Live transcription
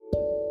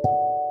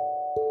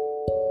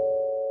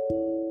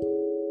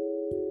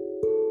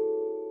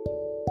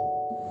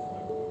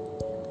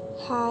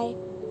Hi,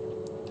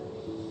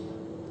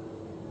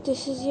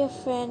 this is your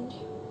friend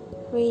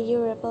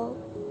Radio Rebel,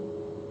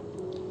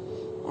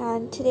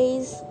 and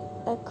today's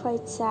a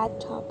quite sad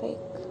topic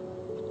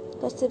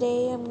because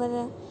today I'm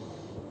gonna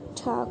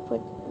talk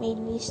what made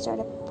me start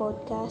a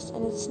podcast,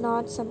 and it's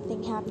not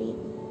something happy.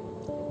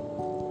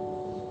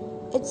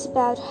 It's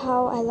about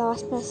how I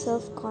lost my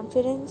self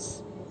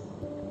confidence,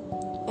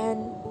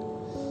 and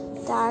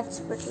that's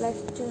what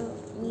led to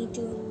me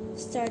to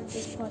start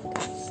this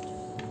podcast.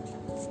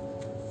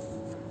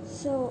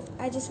 So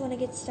I just want to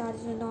get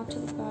started and not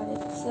talk about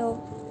it. So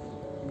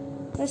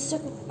let's talk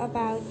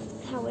about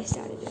how I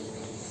started it.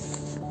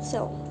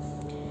 So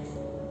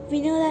we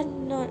know that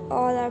not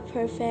all are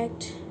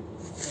perfect,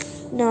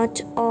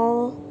 not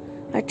all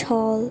are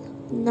tall,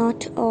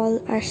 not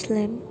all are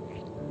slim,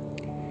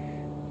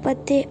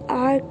 but they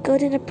are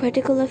good in a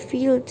particular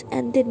field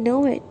and they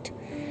know it.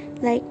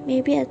 Like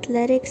maybe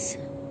athletics,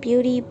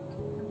 beauty,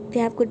 they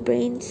have good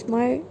brains,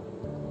 smart,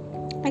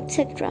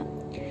 etc.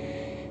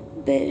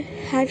 But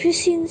have you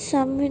seen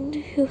someone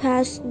who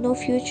has no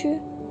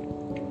future?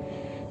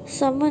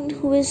 Someone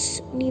who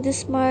is neither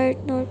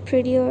smart nor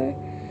pretty or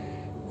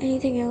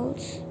anything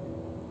else?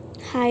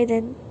 Hi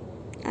then,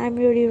 I'm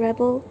Rudy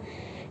Rebel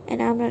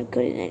and I'm not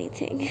good at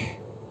anything.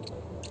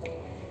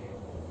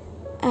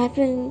 I've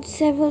been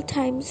several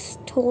times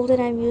told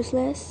that I'm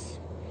useless,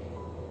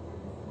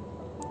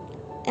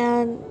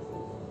 and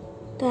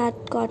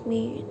that got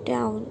me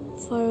down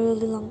for a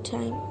really long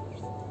time.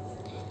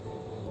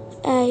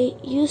 I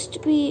used to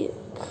be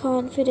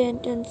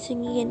confident in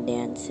singing and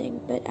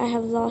dancing, but I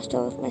have lost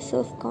all of my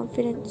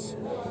self-confidence.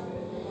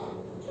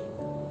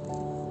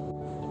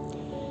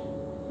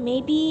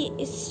 Maybe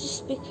it's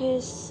just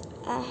because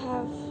I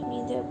have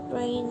neither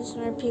brains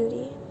nor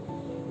beauty.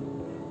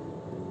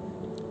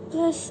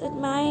 Plus, at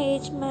my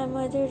age, my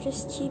mother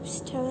just keeps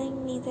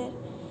telling me that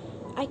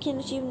I can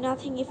achieve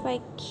nothing if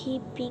I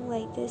keep being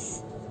like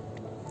this.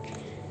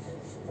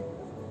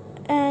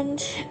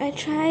 And I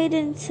tried,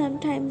 and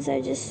sometimes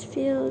I just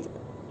feel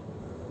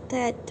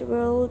that the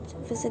world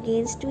was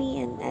against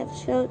me, and I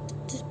felt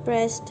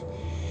depressed.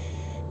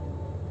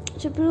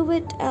 To prove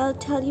it, I'll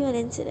tell you an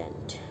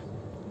incident.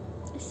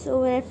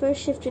 So when I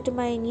first shifted to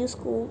my new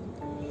school,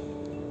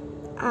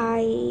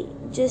 I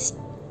just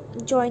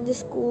joined the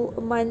school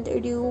a month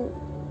or two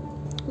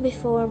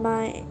before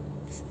my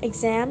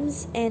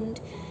exams,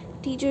 and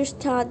teachers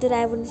thought that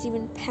I wouldn't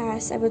even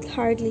pass. I would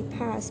hardly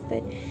pass,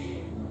 but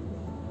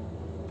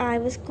I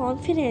was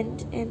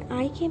confident and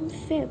I came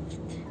fifth.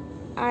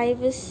 I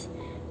was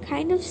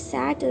kind of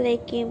sad that I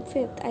came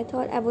fifth. I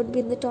thought I would be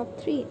in the top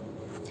 3.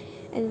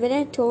 And when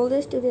I told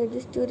this to the other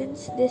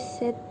students, they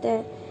said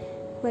that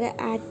what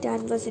I had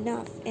done was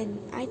enough. And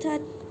I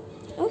thought,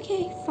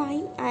 okay,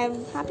 fine,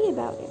 I'm happy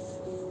about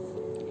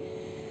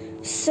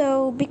it.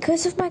 So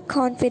because of my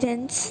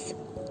confidence,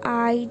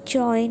 I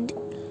joined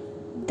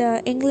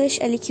the English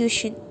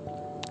elocution,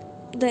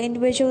 the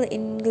individual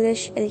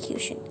English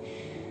elocution.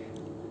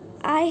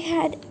 I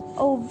had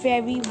a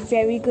very,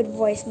 very good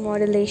voice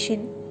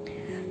modulation.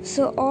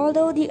 So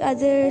although the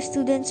other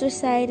students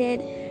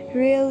recited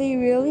really,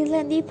 really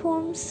lengthy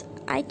poems,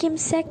 I came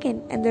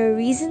second, and the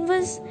reason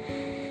was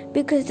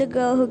because the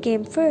girl who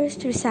came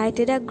first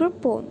recited a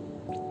group poem,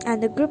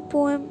 and the group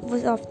poem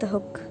was off the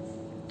hook.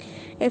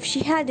 If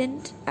she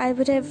hadn't, I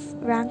would have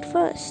ranked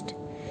first,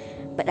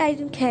 but I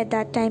didn't care at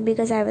that time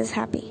because I was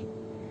happy.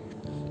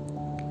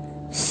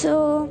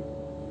 So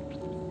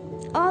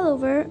all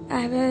over,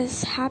 I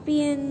was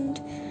happy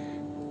and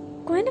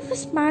kind of a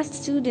smart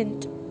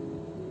student.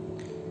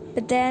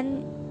 But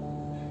then,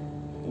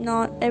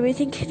 not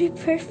everything can be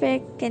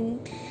perfect and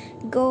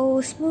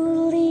go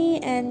smoothly,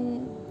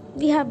 and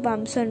we have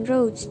bumps on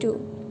roads too.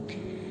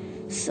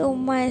 So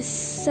my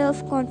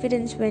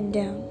self-confidence went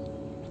down.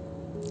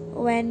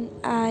 When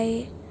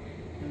I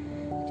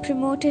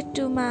promoted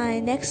to my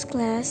next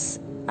class,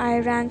 I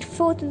ranked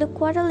 4th in the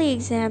quarterly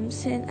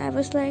exams, and I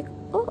was like,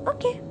 oh,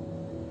 okay,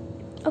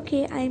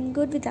 I'm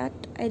good with that.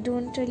 I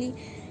don't really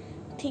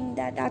think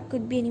that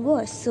could be any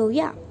worse. So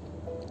yeah.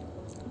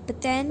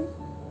 But then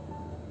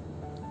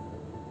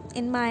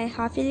in my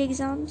half-yearly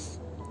exams,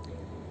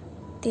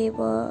 they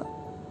were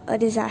a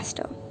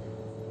disaster.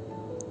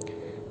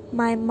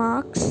 My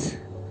marks,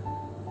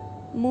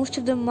 most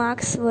of the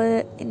marks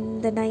were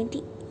in the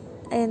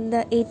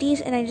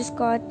 80s, and I just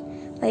got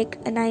like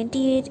a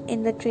 98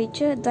 in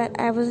literature that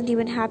I wasn't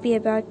even happy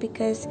about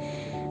because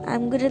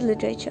I'm good at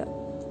literature.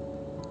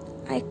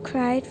 I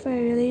cried for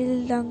a really,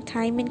 really long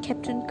time and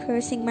kept on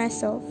cursing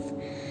myself.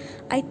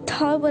 I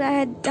thought what I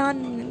had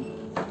done,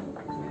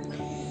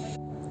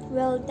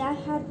 well, that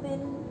had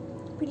been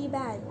pretty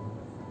bad.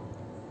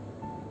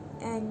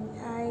 And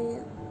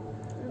I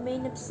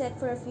remained upset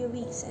for a few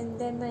weeks, and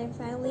then when I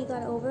finally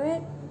got over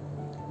it,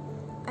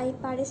 I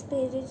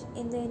participated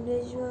in the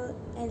individual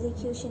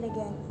elocution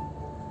again.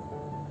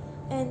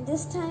 And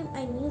this time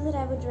I knew that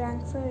I would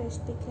rank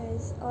first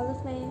because all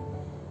of my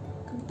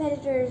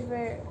competitors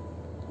were,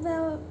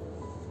 well,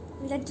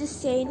 let's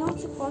just say not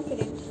so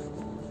confident.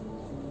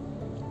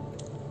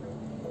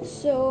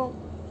 So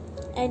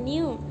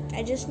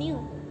I just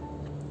knew.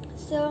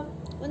 So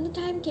when the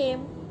time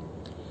came,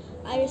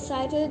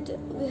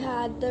 we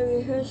had the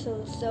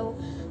rehearsal. So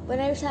when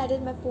I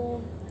recited my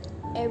poem,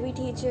 every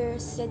teacher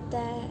said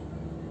that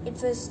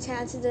it was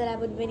chances that I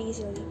would win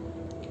easily.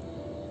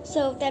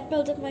 So that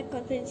built up my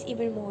confidence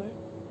even more.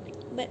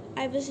 But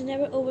I was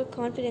never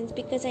overconfident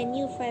because I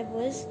knew if I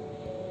was,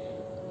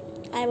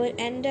 I would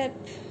end up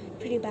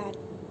pretty bad.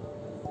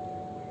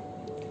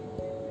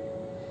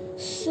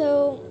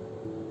 So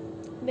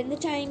when the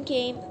time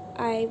came,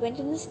 I went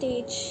on the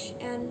stage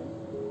and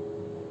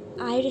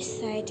I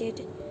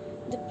recited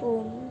the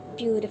poem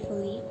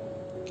beautifully.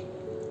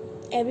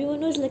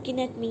 Everyone was looking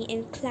at me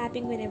and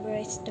clapping whenever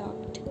I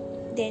stopped.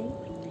 Then,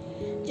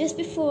 just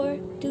before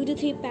 2 to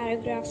 3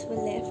 paragraphs were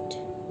left,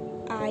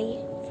 I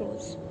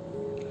froze.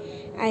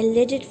 I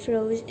legit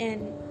froze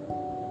and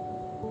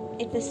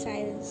it was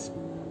silence.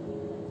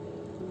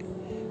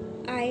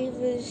 I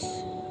was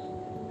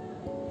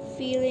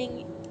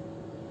feeling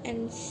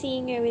and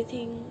seeing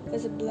everything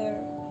was a blur.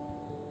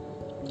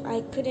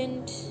 I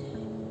couldn't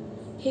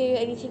hear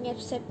anything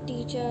except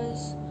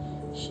teachers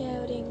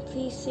shouting,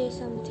 "Please say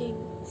something,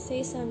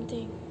 say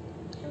something."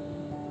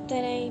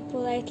 Then I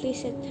politely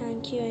said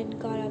thank you and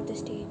got off the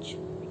stage.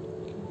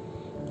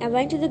 I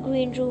went to the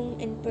green room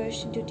and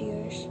burst into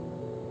tears.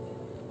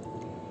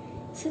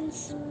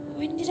 Since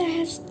when did I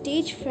have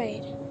stage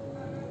fright?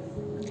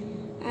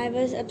 I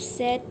was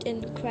upset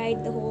and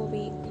cried the whole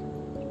week.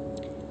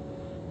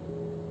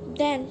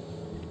 Then,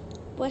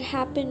 what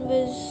happened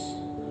was,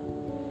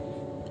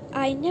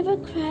 I never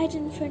cried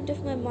in front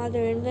of my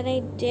mother, and when I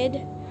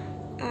did,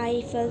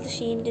 I felt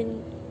ashamed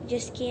and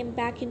just came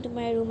back into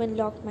my room and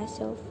locked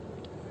myself.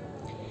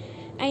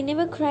 I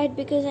never cried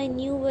because I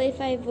knew if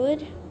I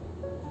would,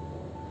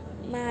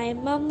 my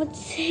mom would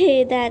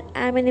say that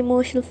I'm an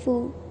emotional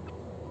fool.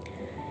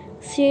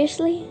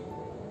 Seriously,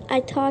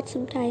 I thought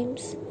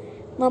sometimes,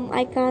 Mom,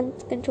 I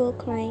can't control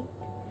crying.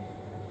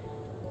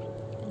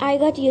 I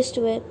got used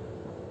to it,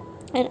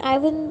 and I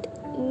would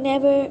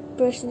never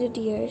burst into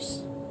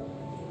tears.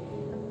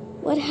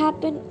 What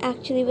happened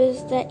actually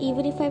was that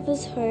even if I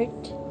was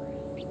hurt,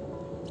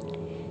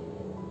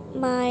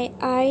 my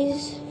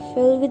eyes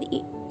filled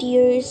with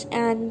tears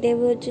and they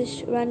would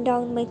just run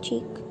down my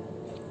cheek.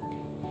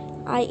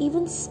 I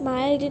even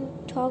smiled and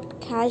talked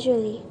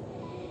casually.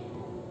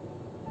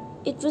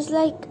 It was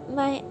like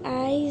my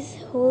eyes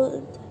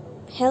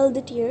held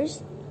the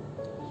tears,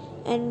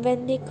 and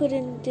when they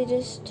couldn't, they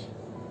just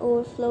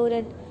overflowed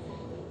and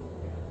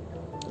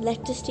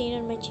left a stain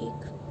on my cheek.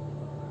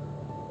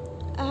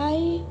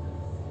 I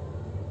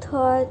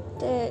thought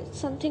that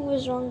something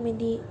was wrong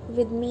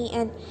with me,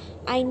 and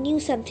I knew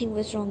something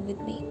was wrong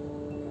with me.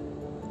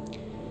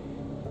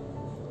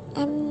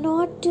 I'm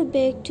not too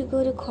big to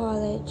go to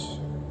college.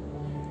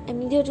 I'm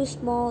neither too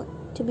small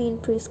to be in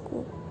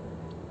preschool.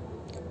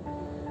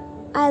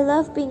 I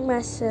love being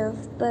myself,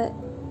 but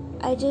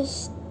I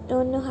just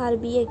don't know how to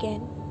be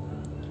again.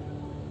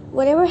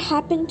 Whatever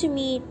happened to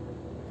me,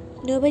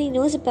 nobody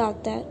knows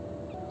about that.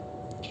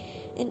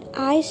 And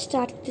I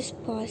started this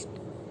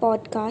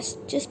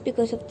podcast just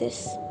because of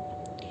this.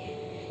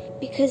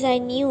 Because I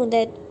knew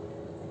that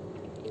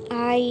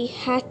I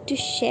had to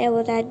share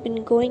what I'd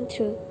been going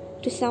through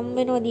to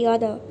someone or the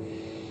other.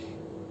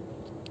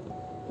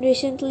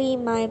 Recently,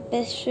 my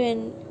best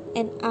friend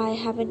and I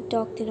haven't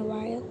talked in a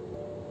while.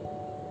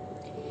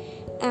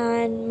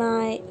 And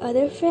my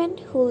other friend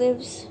who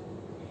lives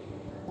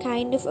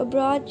kind of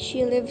abroad,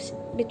 she lives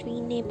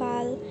between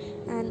Nepal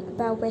and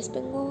about West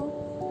Bengal.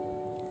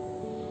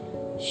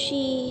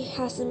 She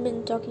hasn't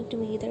been talking to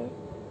me either.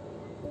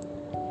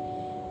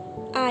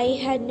 I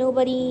had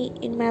nobody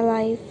in my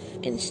life,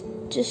 it's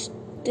just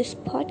this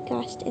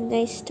podcast, and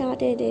I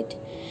started it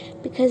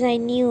because I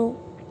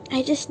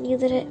just knew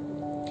that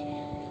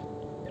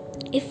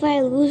if I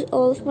lose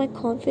all of my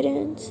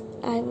confidence,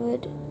 I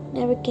would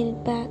never get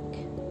it back.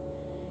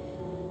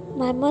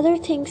 My mother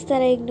thinks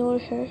that I ignore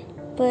her,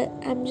 but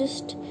I'm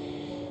just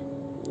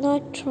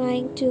not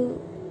trying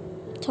to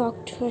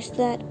talk to her so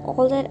that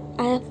all that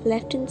I have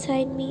left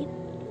inside me,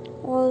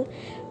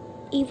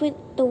 even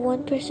the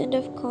 1%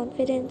 of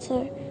confidence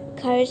or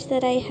courage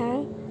that I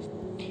have,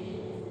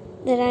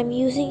 that I'm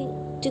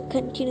using to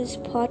continue this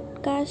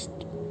podcast,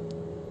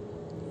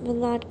 will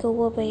not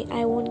go away.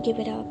 I won't give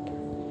it up.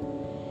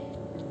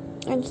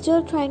 I'm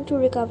still trying to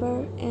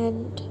recover,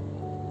 and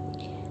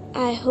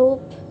I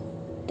hope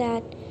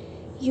that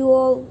you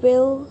all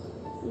will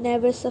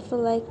never suffer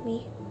like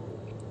me.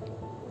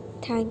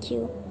 Thank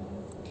you.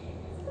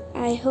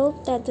 I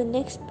hope that the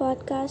next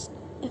podcast,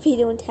 we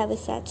don't have a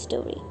sad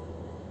story.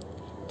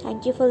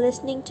 Thank you for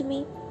listening to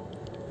me.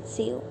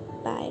 See you.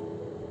 Bye.